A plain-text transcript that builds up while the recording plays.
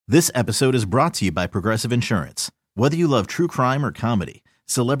This episode is brought to you by Progressive Insurance. Whether you love true crime or comedy,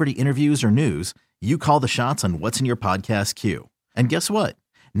 celebrity interviews or news, you call the shots on what's in your podcast queue. And guess what?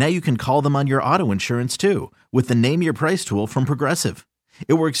 Now you can call them on your auto insurance too with the Name Your Price tool from Progressive.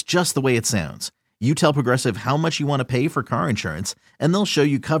 It works just the way it sounds. You tell Progressive how much you want to pay for car insurance, and they'll show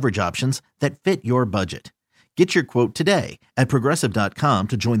you coverage options that fit your budget. Get your quote today at Progressive.com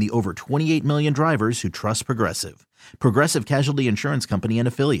to join the over 28 million drivers who trust Progressive. Progressive Casualty Insurance Company and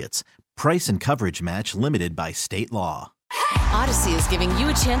Affiliates. Price and coverage match limited by state law. Odyssey is giving you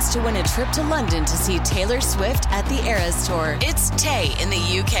a chance to win a trip to London to see Taylor Swift at the Eras Tour. It's Tay in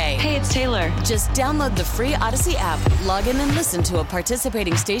the UK. Hey, it's Taylor. Just download the free Odyssey app, log in and listen to a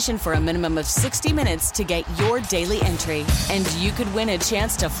participating station for a minimum of 60 minutes to get your daily entry. And you could win a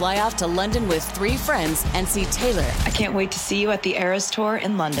chance to fly off to London with 3 friends and see Taylor. I can't wait to see you at the Eras Tour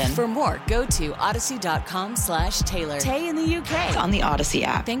in London. For more, go to odyssey.com/Taylor. Tay in the UK. It's on the Odyssey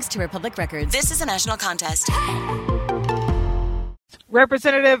app. Thanks to Republic Records. This is a national contest.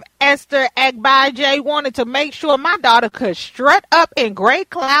 Representative Esther Agbaje wanted to make sure my daughter could strut up in Great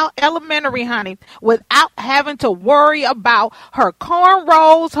Cloud Elementary, honey, without having to worry about her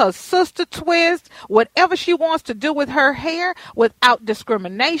cornrows, her sister twist, whatever she wants to do with her hair, without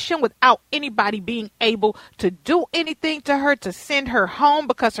discrimination, without anybody being able to do anything to her to send her home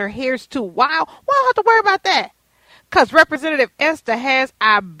because her hair's too wild. We don't have to worry about that. Because Representative Esther has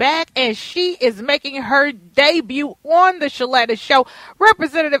our back, and she is making her debut on the Sheletta Show.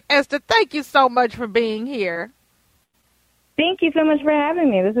 Representative Esther, thank you so much for being here. Thank you so much for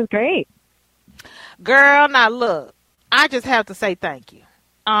having me. This is great. Girl, now look, I just have to say thank you.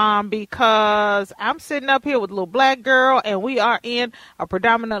 Because I'm sitting up here with a little black girl, and we are in a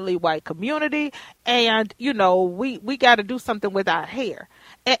predominantly white community, and, you know, we got to do something with our hair.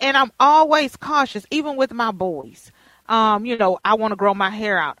 And I'm always cautious, even with my boys. You know, I want to grow my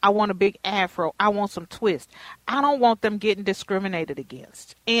hair out. I want a big afro. I want some twist. I don't want them getting discriminated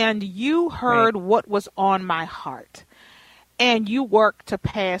against. And you heard what was on my heart. And you worked to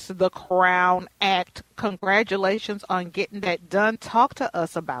pass the Crown Act. Congratulations on getting that done. Talk to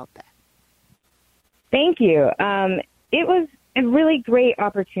us about that. Thank you. It was a really great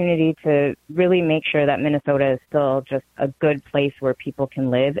opportunity to really make sure that Minnesota is still just a good place where people can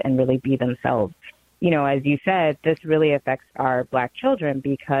live and really be themselves. You know, as you said, this really affects our Black children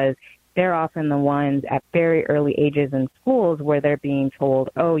because they're often the ones at very early ages in schools where they're being told,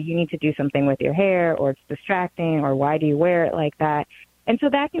 oh, you need to do something with your hair, or it's distracting, or why do you wear it like that? And so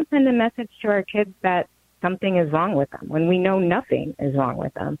that can send a message to our kids that something is wrong with them when we know nothing is wrong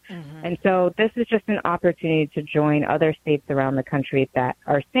with them. Mm-hmm. And so this is just an opportunity to join other states around the country that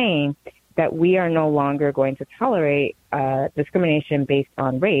are saying that we are no longer going to tolerate discrimination based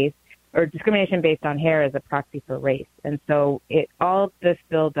on race, or discrimination based on hair as a proxy for race. And so all this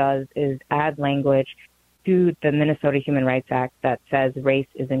bill does is add language to the Minnesota Human Rights Act that says race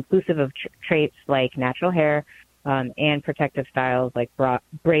is inclusive of traits like natural hair and protective styles like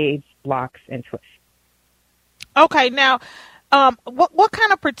braids, locks, and twists. Okay, now, what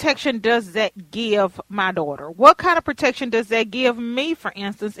kind of protection does that give my daughter? What kind of protection does that give me, for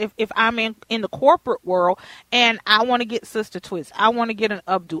instance, if I'm in the corporate world and I want to get sister twist, I want to get an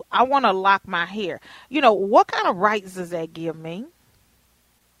updo, I want to lock my hair? You know, what kind of rights does that give me?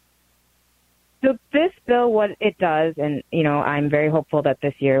 So this bill, what it does, and, you know, I'm very hopeful that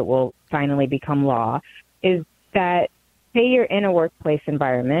this year it will finally become law, is that say you're in a workplace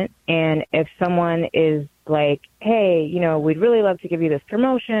environment, and if someone is like, hey, you know, we'd really love to give you this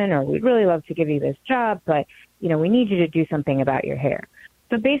promotion, or we'd really love to give you this job, but, you know, we need you to do something about your hair.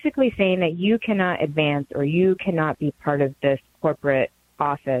 So basically saying that you cannot advance or you cannot be part of this corporate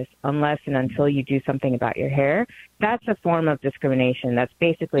office unless and until you do something about your hair, that's a form of discrimination. That's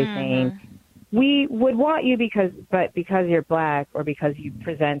basically saying, we would want you because you're Black or because you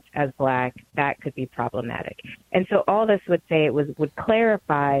present as Black, that could be problematic. And so all this would say would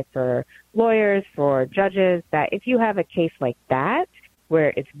clarify for lawyers, for judges, that if you have a case like that,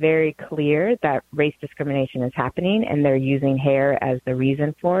 where it's very clear that race discrimination is happening and they're using hair as the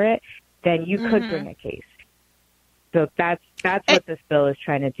reason for it, then you could bring a case. So that's what this bill is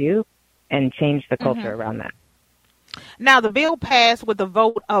trying to do, and change the culture around that. Now, the bill passed with a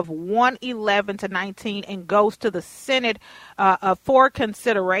vote of 111 to 19 and goes to the Senate for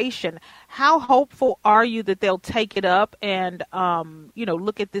consideration. How hopeful are you that they'll take it up and,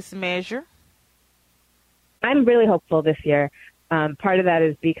 look at this measure? I'm really hopeful this year. Part of that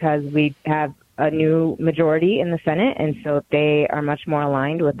is because we have a new majority in the Senate, and so they are much more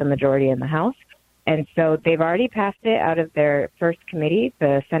aligned with the majority in the House. And so they've already passed it out of their first committee.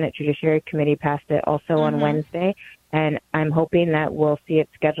 The Senate Judiciary Committee passed it also on Wednesday. And I'm hoping that we'll see it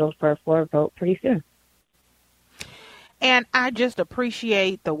scheduled for a floor vote pretty soon. And I just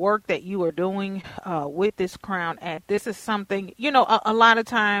appreciate the work that you are doing with this Crown Act. This is something, a lot of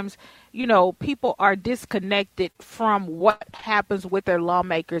times, people are disconnected from what happens with their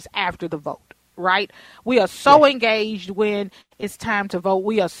lawmakers after the vote, right? We are so engaged when it's time to vote.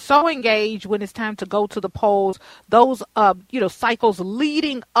 We are so engaged when it's time to go to the polls. Those, cycles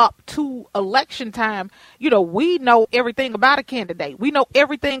leading up to election time, we know everything about a candidate. We know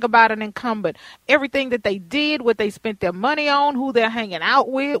everything about an incumbent, everything that they did, what they spent their money on, who they're hanging out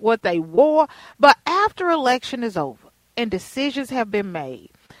with, what they wore. But after election is over and decisions have been made,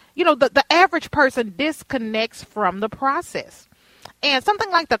 the average person disconnects from the process. And something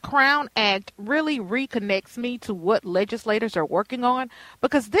like the Crown Act really reconnects me to what legislators are working on,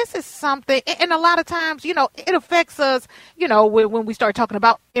 because this is something, and a lot of times, it affects us, when we start talking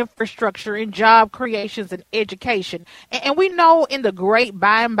about infrastructure and job creations and education. And we know in the great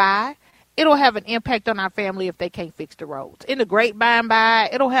by and by, it'll have an impact on our family if they can't fix the roads. In the great by and by,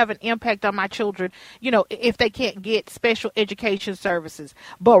 it'll have an impact on my children, if they can't get special education services.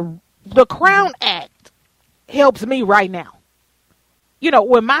 But the Crown Act helps me right now.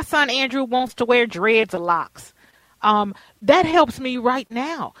 When my son Andrew wants to wear dreads or locks, that helps me right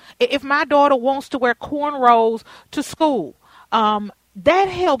now. If my daughter wants to wear cornrows to school, that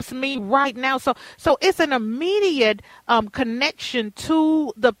helps me right now. So it's an immediate connection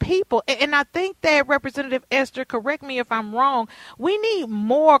to the people. And I think that, Representative Esther, correct me if I'm wrong, we need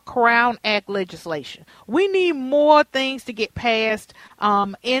more Crown Act legislation. We need more things to get passed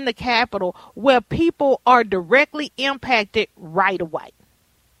in the Capitol where people are directly impacted right away.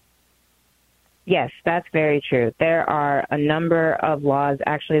 Yes, that's very true. There are a number of laws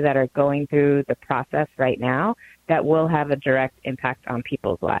actually that are going through the process right now that will have a direct impact on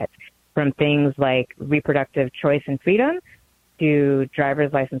people's lives, from things like reproductive choice and freedom to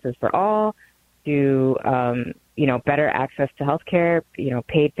driver's licenses for all, to, better access to health care,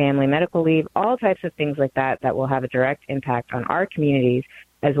 paid family medical leave, all types of things like that will have a direct impact on our communities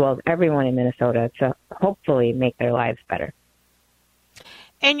as well as everyone in Minnesota to hopefully make their lives better.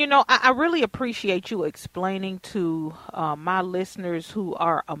 And, I really appreciate you explaining to my listeners, who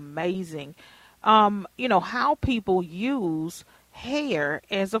are amazing, how people use hair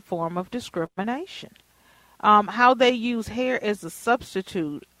as a form of discrimination, how they use hair as a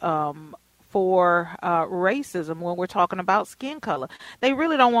substitute for racism when we're talking about skin color. They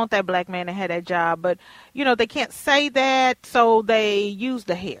really don't want that black man to have that job, but, they can't say that, so they use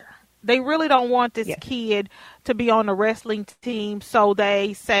the hair. They really don't want this kid to be on the wrestling team, so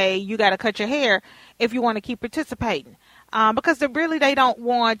they say you got to cut your hair if you want to keep participating, because they don't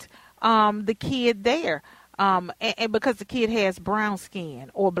want the kid there, and because the kid has brown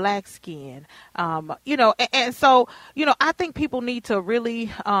skin or black skin, and so I think people need to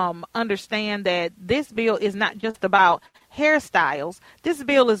really understand that this bill is not just about hairstyles. This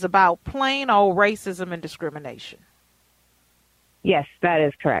bill is about plain old racism and discrimination. Yes, that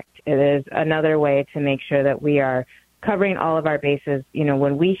is correct. It is another way to make sure that we are covering all of our bases.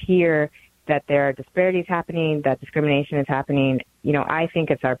 When we hear that there are disparities happening, that discrimination is happening, I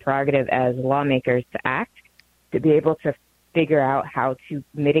think it's our prerogative as lawmakers to act, to be able to figure out how to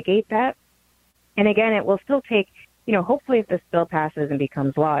mitigate that. And again, it will still take, hopefully if this bill passes and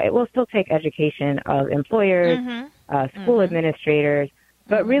becomes law, it will still take education of employers, school administrators,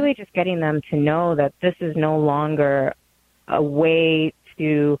 but really just getting them to know that this is no longer a way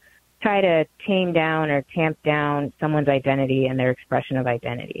to try to tame down or tamp down someone's identity and their expression of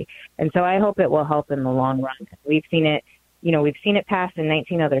identity. And so I hope it will help in the long run. We've seen it passed in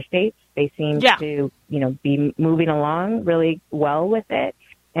 19 other states. They seem to, be moving along really well with it.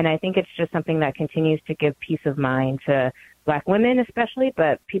 And I think it's just something that continues to give peace of mind to Black women especially,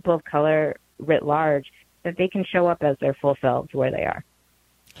 but people of color writ large, that they can show up as their full selves where they are.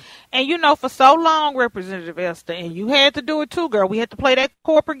 And, for so long, Representative Esther, and you had to do it too, girl. We had to play that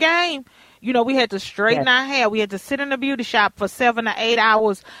corporate game. We had to straighten our hair. We had to sit in a beauty shop for 7 to 8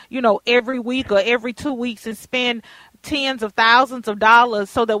 hours, every week or every 2 weeks and spend tens of thousands of dollars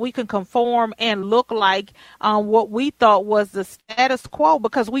so that we can conform and look like what we thought was the status quo,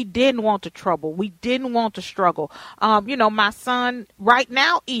 because we didn't want the trouble. We didn't want to struggle. My son right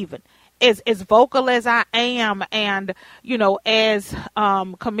now even, as vocal as I am and, as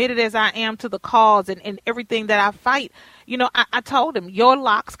committed as I am to the cause and everything that I fight, I told him, your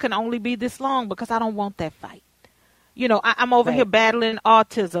locks can only be this long because I don't want that fight. I'm over Right. here battling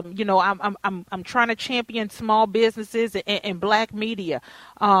autism. I'm trying to champion small businesses and black media.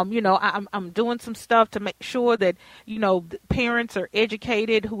 I'm doing some stuff to make sure that, parents are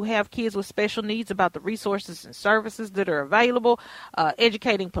educated who have kids with special needs about the resources and services that are available,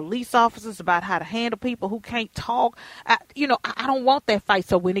 educating police officers about how to handle people who can't talk. I don't want that fight.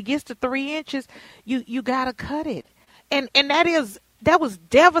 So when it gets to 3 inches, you got to cut it. And that was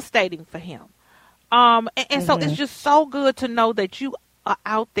devastating for him. So it's just so good to know that you are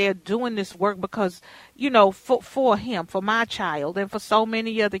out there doing this work because, for him, for my child, and for so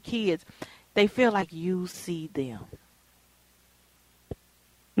many other kids, they feel like you see them.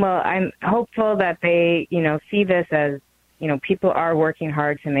 Well, I'm hopeful that they, see this as, people are working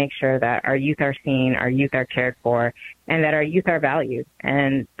hard to make sure that our youth are seen, our youth are cared for, and that our youth are valued.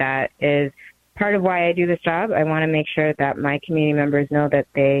 And that is part of why I do this job. I want to make sure that my community members know that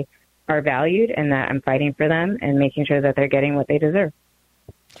they are valued and that I'm fighting for them and making sure that they're getting what they deserve.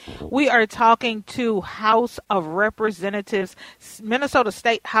 We are talking to House of Representatives, Minnesota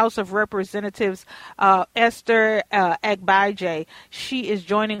State House of Representatives, Esther Agbaje. She is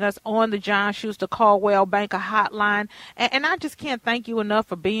joining us on the John Schuster Caldwell Banker Hotline. And I just can't thank you enough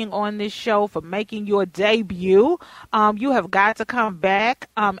for being on this show, for making your debut. You have got to come back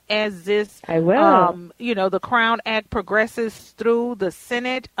as this, I will. The Crown Act progresses through the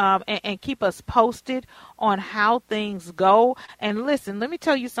Senate and keep us posted on how things go. And listen, let me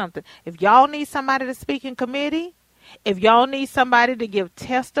tell you something. If y'all need somebody to speak in committee, if y'all need somebody to give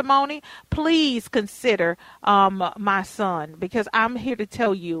testimony, please consider my son, because I'm here to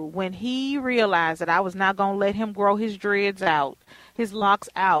tell you, when he realized that I was not going to let him grow his dreads out, his locks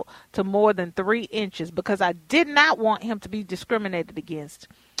out to more than 3 inches, because I did not want him to be discriminated against,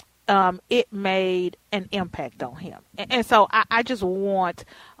 it made an impact on him. And so I just want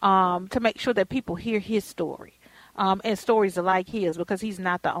to make sure that people hear his story. And stories like his, because he's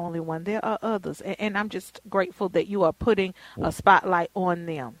not the only one. There are others. And I'm just grateful that you are putting a spotlight on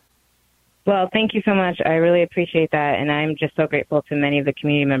them. Well, thank you so much. I really appreciate that. And I'm just so grateful to many of the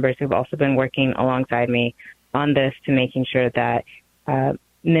community members who've also been working alongside me on this to making sure that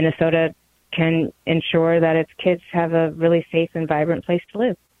Minnesota can ensure that its kids have a really safe and vibrant place to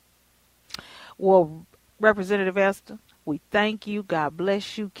live. Well, Representative Esther, we thank you. God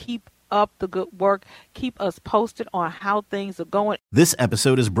bless you. Keep up the good work. Keep us posted on how things are going. This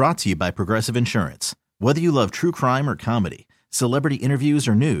episode is brought to you by Progressive Insurance. Whether you love true crime or comedy, celebrity interviews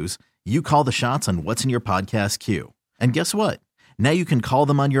or news, you call the shots on what's in your podcast queue. And guess what? Now you can call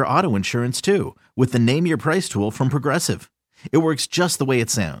them on your auto insurance too, with the Name Your Price tool from Progressive. It works just the way it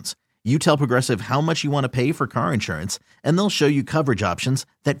sounds. You tell Progressive how much you want to pay for car insurance, and they'll show you coverage options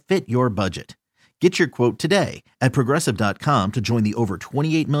that fit your budget. Get your quote today at Progressive.com to join the over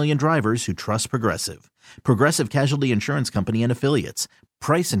 28 million drivers who trust Progressive. Progressive Casualty Insurance Company and Affiliates.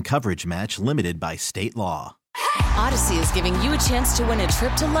 Price and coverage match limited by state law. Odyssey is giving you a chance to win a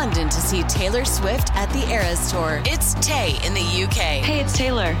trip to London to see Taylor Swift at the Eras Tour. It's Tay in the UK. Hey, it's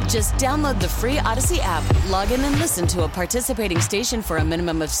Taylor. Just download the free Odyssey app, log in and listen to a participating station for a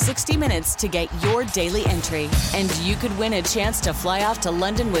minimum of 60 minutes to get your daily entry. And you could win a chance to fly off to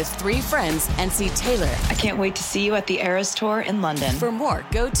London with 3 friends and see Taylor. I can't wait to see you at the Eras Tour in London. For more,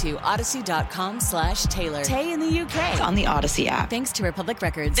 go to odyssey.com/Taylor. Tay in the UK. It's on the Odyssey app. Thanks to Republic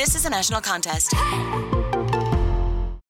Records. This is a national contest.